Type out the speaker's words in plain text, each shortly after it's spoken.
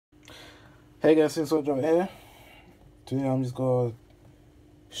Hey guys, it's Ojo here. Today I'm just gonna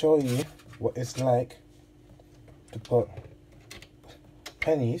show you what it's like to put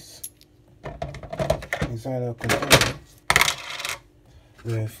pennies inside a container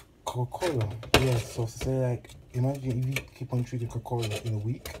with Coca Cola. Yeah, so say like imagine if you keep on drinking Coca Cola in a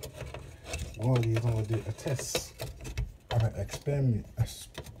week, one of these I'm gonna do a test. An experiment.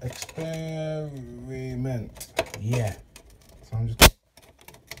 Experiment. Yeah. So I'm just gonna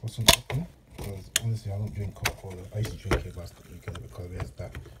put some open. Because honestly, I don't drink Coca Cola. I used to drink it, but I stopped drinking it because there's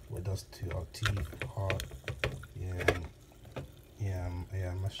that what it does to our teeth, heart,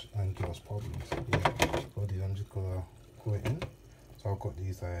 and give us problems. Yeah, all these I'm just gonna pour it in. So I've got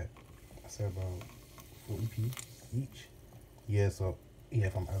these like I said about 40p each. Yeah, so yeah,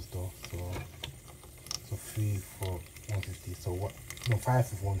 from Asda. So 3 for 150. So what? No, 5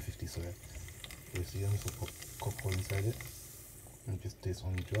 for 150. Sorry. You see, I'm just gonna put Coca Cola inside it and just this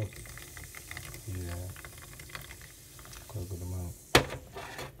on the job. Yeah. Quite a good amount.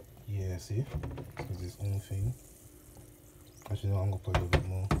 Yeah, see? Because this own thing. Actually, no, I'm gonna put a little bit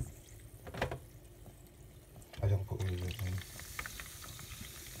more. I'm gonna put all of it in.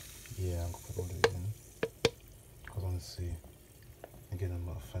 Yeah, I'm gonna put all of it in. Because honestly, again, I'm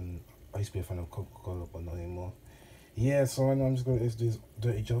not a fan. I used to be a fan of Coca Cola, but not anymore. Yeah, so right now I'm just gonna do this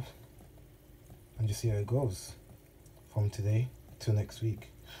dirty job and just see how it goes from today to next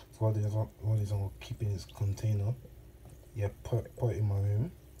week. So what is I'm gonna keep in this container. Yeah, put it in my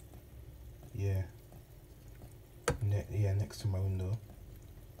room. Yeah. Next to my window.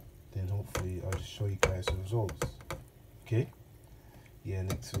 Then hopefully I'll just show you guys the results. Okay? Yeah,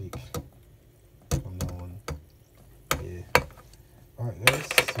 next week. From now on. Yeah. Alright guys,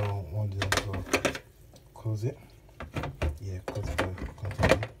 so one day I'm gonna close it. Yeah, close the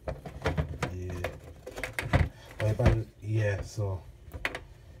container. Yeah. So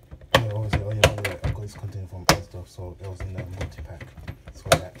yeah, obviously, I got this container from Asda, so it was in that multi-pack. So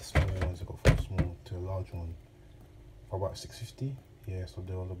like the small ones I got from small to a large one for about 650. Yeah, so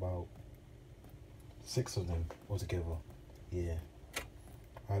there was about 6 of them altogether. Yeah.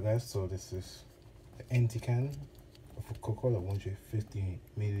 Alright guys, so this is the empty can of Coca-Cola, 150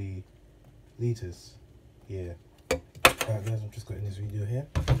 milliliters. Yeah. Alright guys, I'm just got in this video here.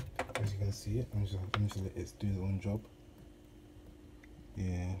 As you can see it, I'm just let it do its own job.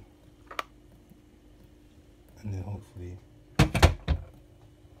 Yeah. And then hopefully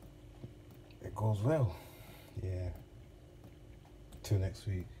it goes well. Yeah. Till next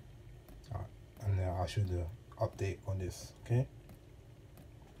week. Alright. And then I'll show the update on this, okay?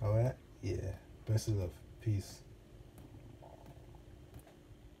 Alright? Yeah. Best of love. Peace.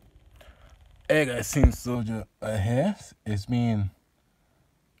 Hey guys, since Soldier here, it's been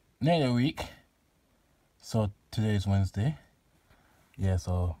nearly a week. So today is Wednesday. Yeah,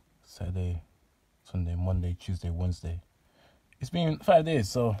 so Saturday, Sunday, Monday, Tuesday, Wednesday. It's been 5 days,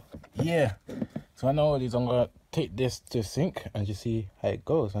 so yeah. So I know all these, I'm gonna take this to sink and just see how it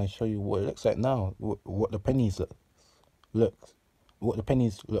goes and show you what it looks like now. What the pennies what the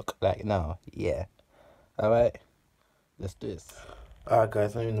pennies look like now. Yeah. Alright, let's do this. Alright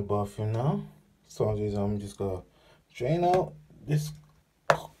guys, I'm in the bathroom now. So I'm just gonna drain out this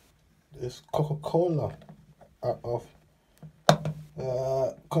Coca Cola out of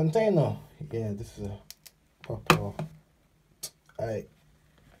container. Yeah, this is a proper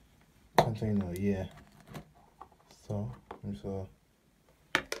container. Yeah. So I'm just gonna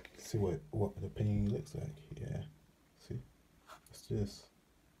see what the penny looks like. Yeah. See, let's do this.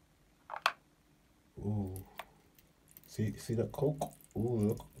 Ooh. See that Coke? Ooh,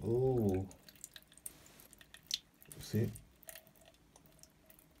 look. Ooh. See?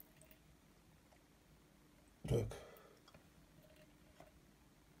 Look.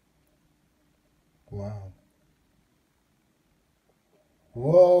 Wow.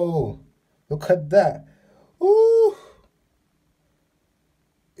 Whoa. Look at that. Ooh.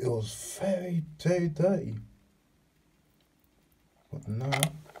 It was very, very dirty. But now,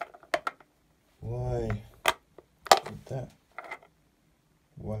 why? Look at that.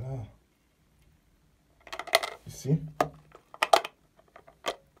 Voila. You see?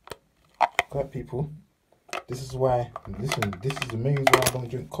 Got people. This is why, listen, this is the main reason why I don't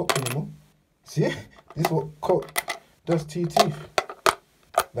drink Coke anymore. See? This is what Coke does to your teeth.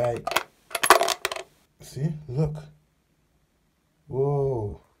 Like, see? Look.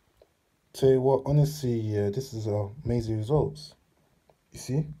 Whoa. Tell you what, honestly, yeah, this is amazing results. You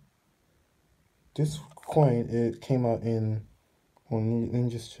see? This coin, it came out in, let me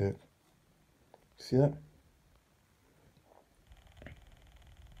just check. See that?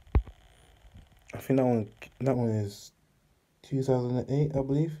 I think that one is 2008, I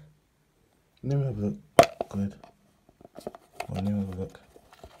believe. Let me have a look. Good. Well, let me have a look.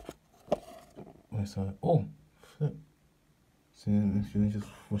 Where's that? Oh, flip. So if you just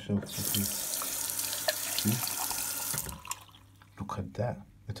wash off the see? Look at that.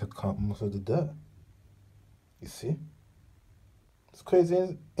 It took out most of the dirt. You see? It's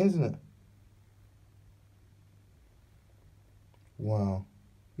crazy, isn't it? Wow.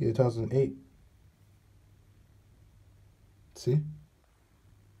 Yeah, 2008. See?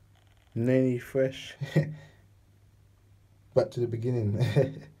 Nearly fresh. Back to the beginning.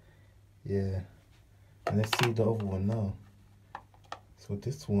 Yeah. And let's see the other one now. So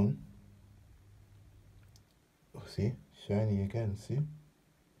this one. Oh, see? Shiny again, see?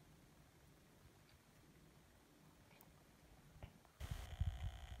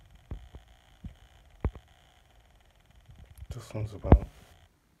 This one's about.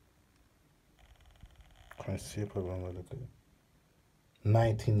 Can't see it, but I'm gonna look at it.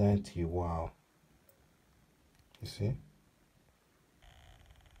 1990, wow. You see?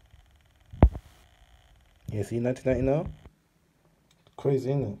 Yeah, see 1990 now? Crazy,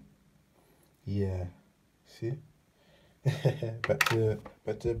 isn't it? Yeah. See? back to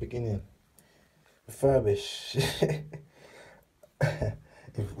the beginning. Refurbish.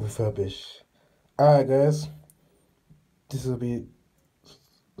 Refurbish. Alright guys. This will be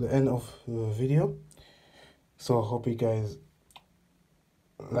the end of the video. So I hope you guys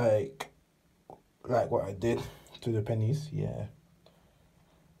like what I did to the pennies. Yeah.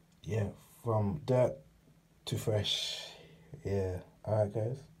 Yeah. From dirt to fresh. Yeah. Alright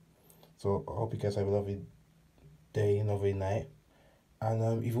guys. So I hope you guys have a lovely day and lovely night.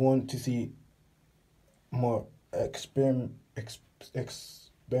 And if you want to see more experiments,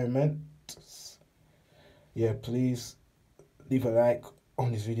 yeah, please leave a like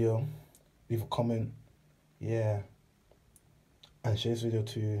on this video, leave a comment, yeah, and share this video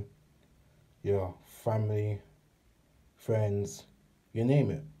to your family, friends, you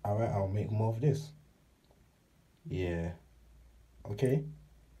name it. Alright, I'll make more of this. Yeah. Okay?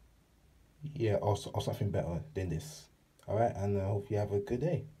 Yeah, or something better than this. Alright, and I hope you have a good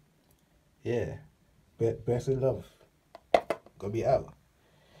day. Yeah. Best of love. Gonna be out.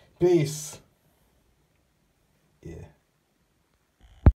 Peace. Yeah.